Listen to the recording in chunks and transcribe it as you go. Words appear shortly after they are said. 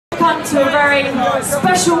come to a very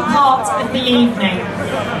special part of the evening.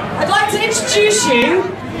 I'd like to introduce you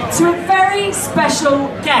to a very special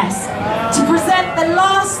guest to present the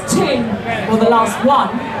last two, or the last one,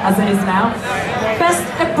 as it is now, Best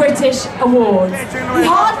of British Awards. He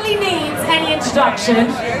hardly needs any introduction.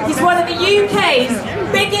 He's one of the UK's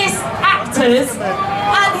biggest actors,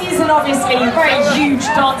 and he's an obviously very huge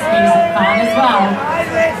dance music fan as well.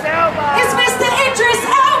 It's Mr. Idris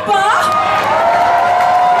Elba!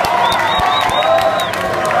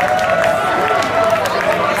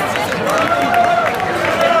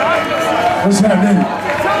 What's happening?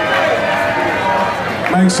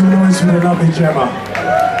 Make some noise for the lovely Gemma.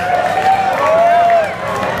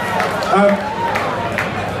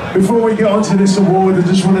 Before we get on to this award, I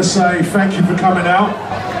just want to say thank you for coming out.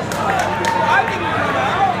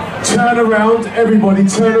 Turn around, everybody,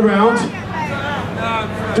 turn around.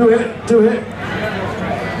 Do it, do it.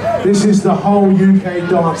 This is the whole UK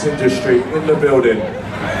dance industry in the building.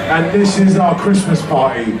 And this is our Christmas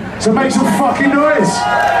party. So make some fucking noise.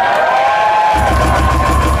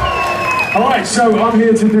 Alright, so I'm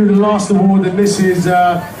here to do the last award, and this is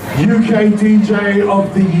UK DJ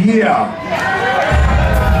of the Year.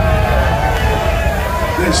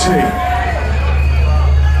 Let's see.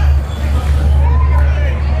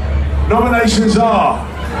 Nominations are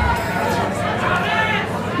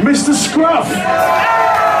Mr. Scruff,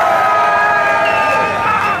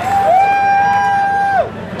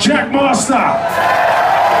 Jack Master,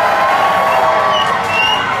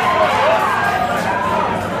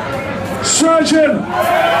 Surgeon!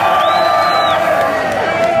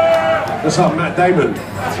 What's up, Matt Damon?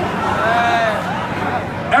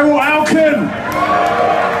 Errol Alkin!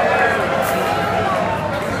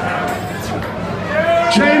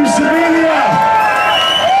 James Sevilla!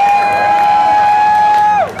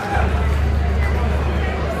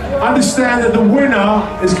 Understand that the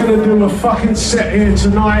winner is going to do a fucking set here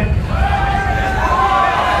tonight.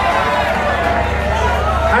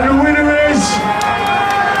 And the winner is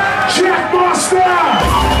Jack Master!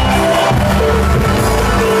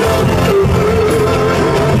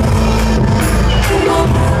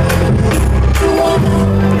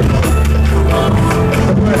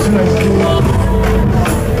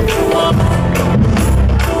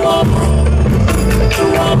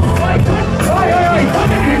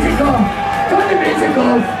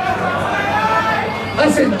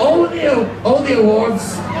 Listen, all the awards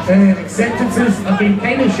and acceptances have been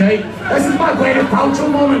kind of shite. This is my Gwyneth Paltrow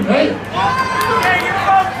moment, right?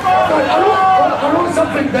 I wrote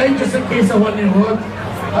something down just in case I won the award.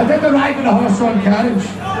 I did arrive in a horse-drawn carriage.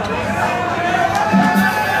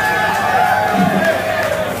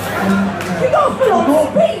 You got a full-on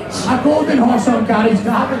speech! A golden horse-drawn carriage,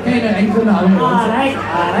 to have it kind of England. Alright.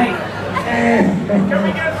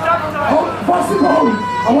 First of all,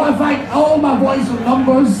 I want to thank all my boys from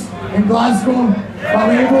Numbers in Glasgow, my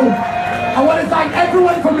label. I want to thank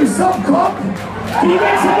everyone from the sub-club. Can you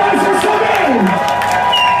make some noise for Subby?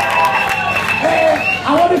 I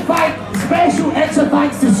want to thank special extra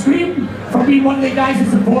thanks to Scream for being one of the guys who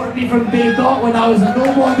supported me from day dot when I was a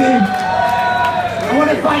nobody. I want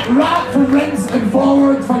to thank Rap from Rinse and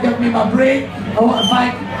Forward for giving me my break. I want to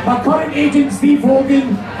thank my current agent Steve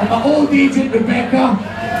Hogan and my old agent Rebecca.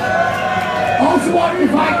 I also want to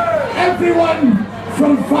thank everyone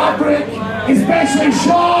from Fabric, especially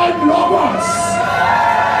Sean Roberts.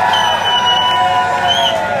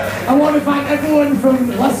 I want to thank everyone from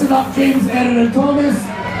Listen Up, James, Erin and Thomas,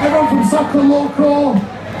 everyone from Circle Local,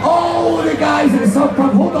 all the guys at the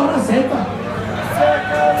sub-club. Hold on, I said that.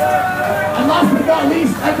 And last but not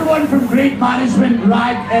least, everyone from Great Management,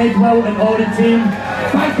 Rag, Ed, Will and all the team.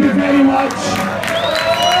 Thank you very much.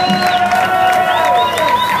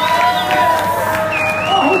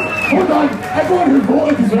 Hold on, everyone who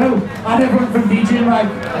voted as well, and everyone from DJ Rag.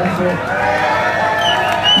 That's it.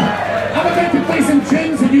 I'm about to play some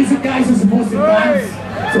tunes and music guys are supposed to dance,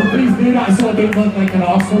 so please do that so I don't look like an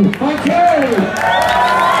arsehole. Thank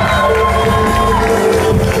you!